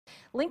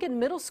Lincoln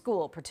Middle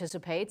School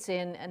participates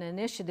in an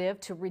initiative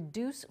to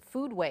reduce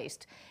food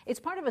waste. It's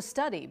part of a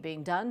study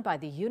being done by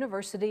the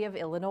University of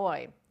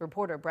Illinois.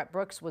 Reporter Brett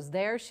Brooks was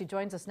there. She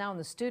joins us now in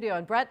the studio.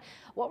 And Brett,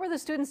 what were the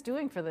students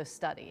doing for this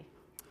study?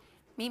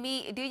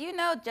 Mimi, do you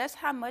know just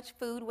how much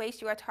food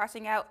waste you are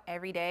tossing out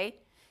every day?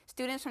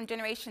 Students from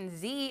Generation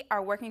Z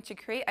are working to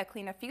create a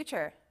cleaner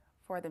future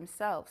for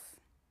themselves.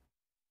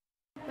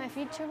 My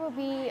future will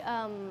be,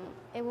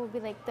 it will be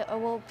like it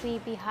will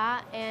be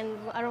hot, and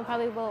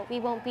we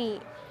won't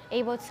be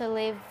able to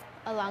live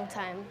a long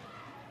time.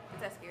 Does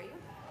that scare you?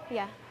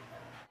 Yeah.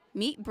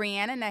 Meet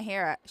Brianna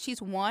Nahara.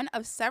 She's one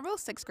of several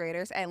sixth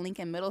graders at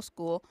Lincoln Middle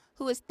School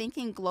who is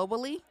thinking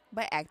globally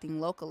but acting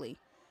locally.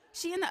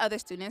 She and the other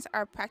students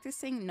are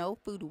practicing No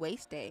Food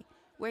Waste Day,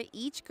 where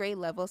each grade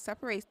level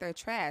separates their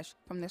trash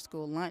from their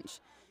school lunch.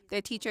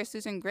 Their teacher,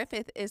 Susan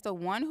Griffith, is the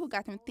one who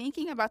got them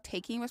thinking about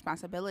taking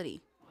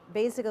responsibility.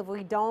 Basically, if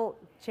we don't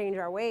change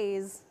our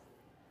ways,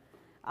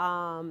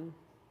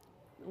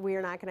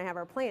 we're not going to have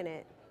our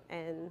planet.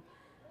 And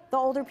the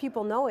older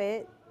people know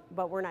it,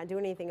 but we're not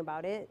doing anything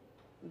about it.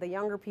 The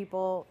younger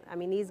people, I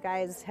mean, these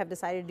guys have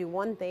decided to do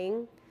one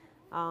thing.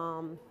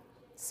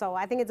 So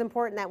I think it's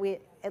important that we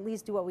at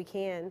least do what we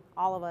can,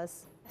 all of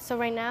us. So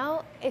right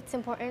now, it's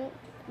important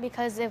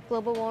because of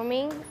global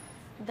warming,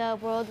 the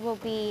world will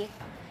be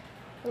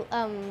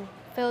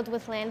filled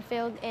with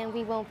landfill, and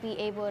we won't be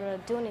able to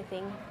do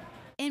anything.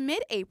 In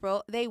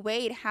mid-April, they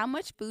weighed how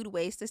much food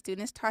waste the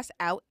students tossed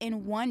out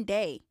in one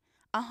day,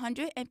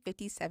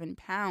 157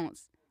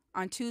 pounds.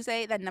 On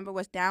Tuesday, that number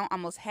was down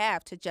almost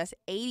half to just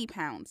 80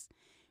 pounds.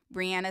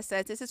 Brianna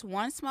says this is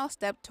one small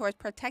step towards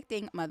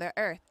protecting Mother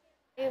Earth.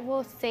 It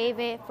will save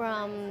it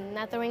from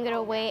not throwing it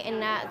away and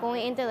not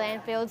going into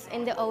landfills,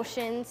 in the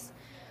oceans,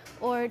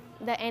 or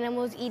the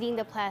animals eating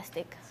the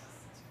plastic.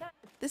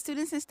 The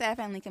students and staff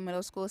at Lincoln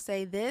Middle School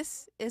say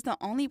this is the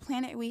only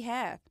planet we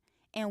have,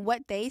 and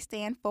what they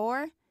stand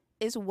for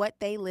is what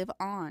they live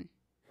on.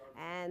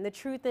 And the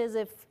truth is,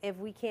 if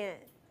we can't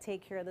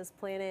take care of this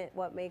planet,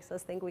 what makes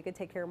us think we could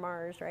take care of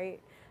Mars, right?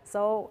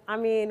 So, I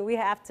mean, we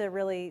have to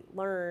really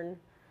learn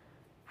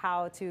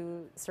how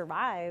to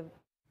survive.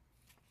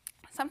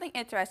 Something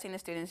interesting the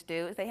students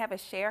do is they have a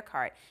share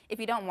cart. If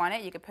you don't want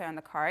it, you can put it on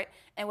the cart,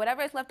 and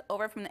whatever is left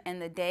over from the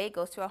end of the day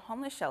goes to a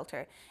homeless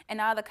shelter. And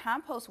now the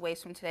compost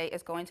waste from today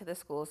is going to the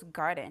school's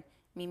garden.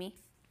 Mimi?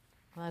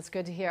 Well, that's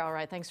good to hear. All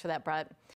right, thanks for that, Brett.